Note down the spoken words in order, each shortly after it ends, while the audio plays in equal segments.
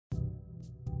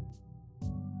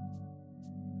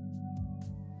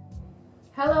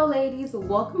Hello ladies,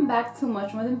 welcome back to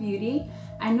Much More Than Beauty.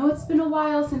 I know it's been a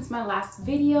while since my last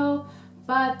video,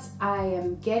 but I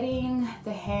am getting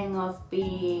the hang of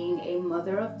being a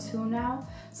mother of two now.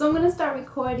 So I'm gonna start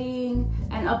recording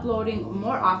and uploading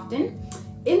more often.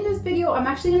 In this video, I'm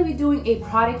actually gonna be doing a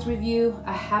product review.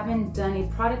 I haven't done a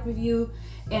product review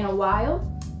in a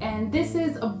while, and this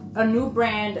is a new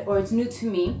brand, or it's new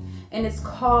to me, and it's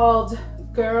called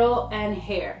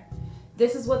GirlAndHair.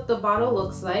 This is what the bottle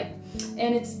looks like,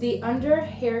 and it's the Undr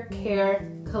hair care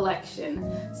collection.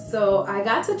 So I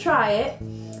got to try it,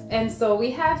 and so we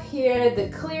have here the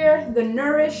clear, the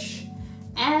nourish,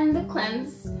 and the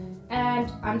cleanse.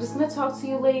 And I'm just gonna talk to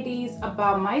you ladies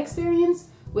about my experience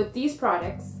with these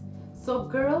products. So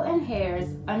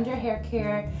GirlAndHair's Undr hair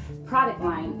care product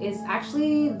line is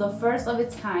actually the first of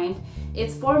its kind.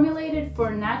 It's formulated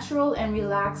for natural and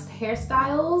relaxed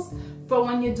hairstyles for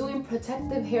when you're doing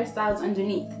protective hairstyles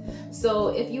underneath. So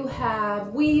if you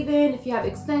have weave-in, if you have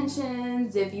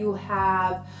extensions, if you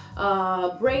have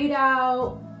braid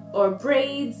out or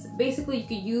braids, basically you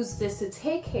could use this to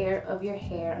take care of your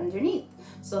hair underneath.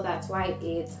 So that's why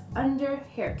it's Undr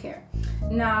hair care.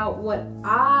 Now, what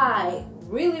I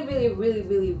really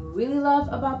love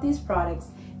about these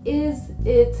products is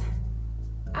its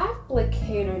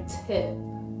applicator tip.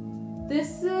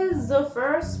 This is the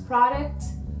first product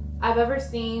I've ever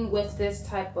seen with this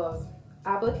type of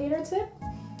applicator tip,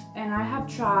 and I have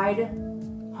tried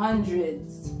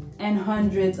hundreds and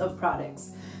hundreds of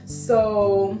products.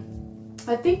 So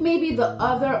I think maybe the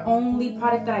other only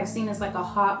product that I've seen is like a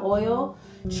hot oil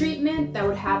treatment that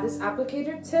would have this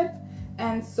applicator tip.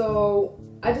 And so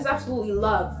I just absolutely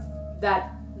love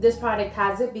that this product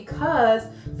has it, because,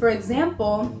 for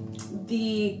example,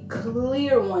 the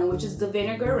clear one, which is the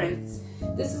vinegar rinse,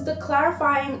 this is the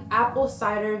clarifying apple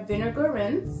cider vinegar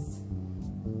rinse.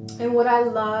 And what I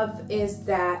love is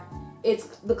that it's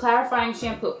the clarifying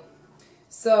shampoo.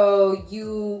 So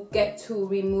you get to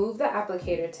remove the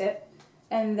applicator tip,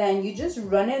 and then you just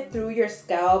run it through your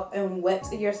scalp and wet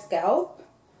your scalp.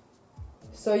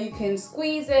 So you can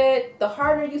squeeze it. The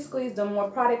harder you squeeze, the more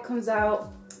product comes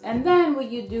out. And then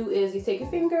what you do is you take your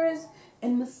fingers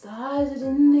and massage it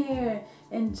in there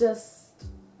and just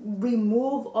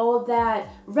remove all that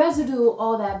residue,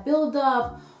 all that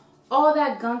buildup, all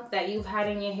that gunk that you've had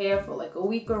in your hair for like a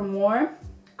week or more.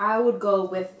 I would go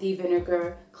with the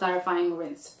vinegar clarifying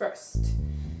rinse first.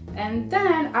 And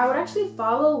then I would actually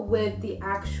follow with the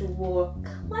actual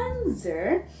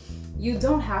cleanser. You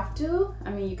don't have to. I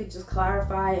mean, you could just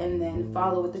clarify and then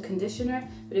follow with the conditioner.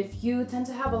 But if you tend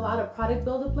to have a lot of product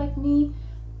buildup like me,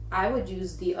 I would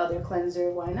use the other cleanser.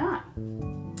 Why not?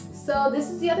 So this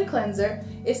is the other cleanser.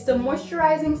 It's the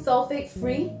Moisturizing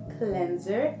Sulfate-Free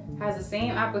cleanser. Has the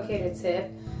same applicator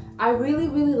tip. I really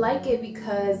like it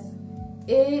because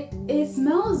it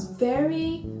smells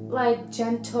very like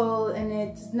gentle, and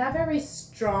it's not very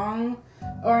strong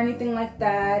or anything like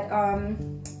that.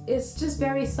 It's just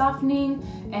very softening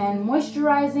and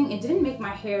moisturizing. It didn't make my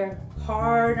hair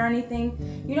hard or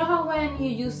anything. You know how when you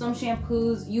use some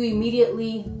shampoos, you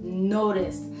immediately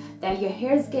notice that your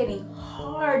hair is getting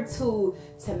hard to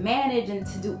manage and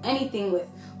to do anything with?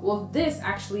 Well, this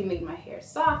actually made my hair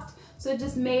soft, so it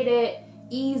just made it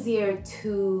easier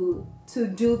to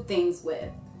do things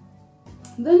with.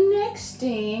 The next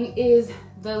thing is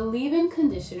the leave-in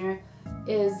conditioner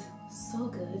is so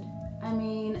good. I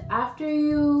mean, after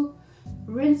you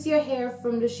rinse your hair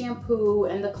from the shampoo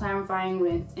and the clarifying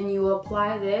rinse and you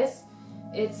apply this,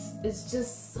 it's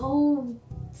just so,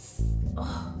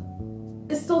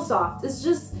 it's so soft. It's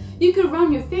just, you could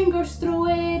run your fingers through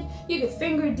it, you could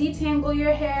finger detangle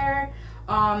your hair.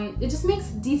 It just makes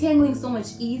detangling so much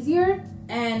easier.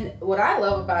 And what I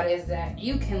love about it is that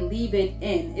you can leave it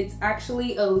in. It's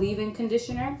actually a leave-in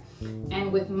conditioner,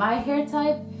 and with my hair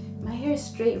type, my hair is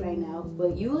straight right now,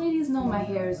 but you ladies know my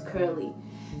hair is curly.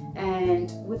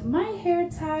 And with my hair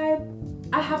type,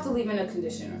 I have to leave in a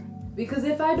conditioner, because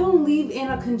if I don't leave in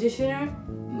a conditioner,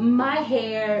 my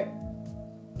hair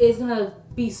is gonna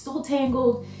be so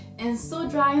tangled and so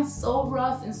dry and so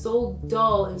rough and so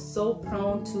dull and so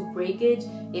prone to breakage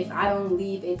if I don't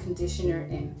leave a conditioner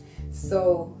in.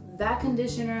 So that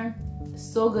conditioner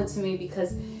is so good to me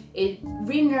because it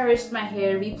re-nourished my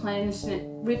hair, replenished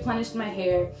my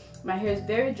hair. My hair is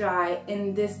very dry,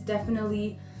 and this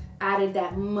definitely added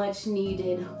that much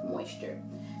needed moisture.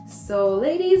 So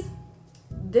ladies,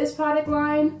 this product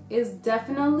line is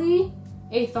definitely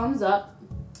a thumbs up.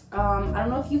 I don't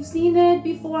know if you've seen it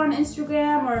before on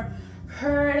Instagram or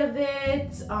heard of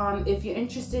it. If you're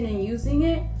interested in using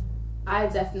it, I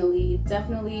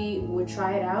definitely would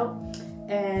try it out.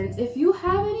 And if you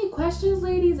have any questions,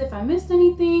 ladies, if I missed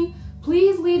anything,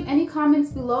 Please leave any comments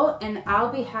below and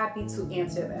I'll be happy to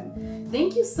answer them.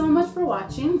 Thank you so much for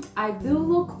watching. I do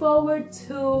look forward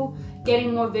to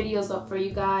getting more videos up for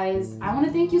you guys. I want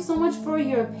to thank you so much for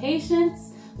your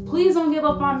patience. Please don't give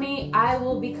up on me. I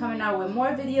will be coming out with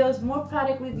more videos, more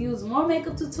product reviews, more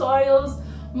makeup tutorials,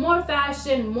 more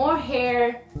fashion, more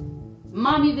hair,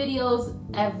 mommy videos,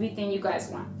 everything you guys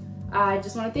want. I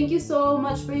just want to thank you so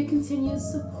much for your continued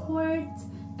support,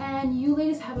 and you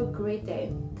ladies have a great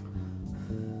day.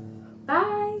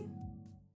 Bye.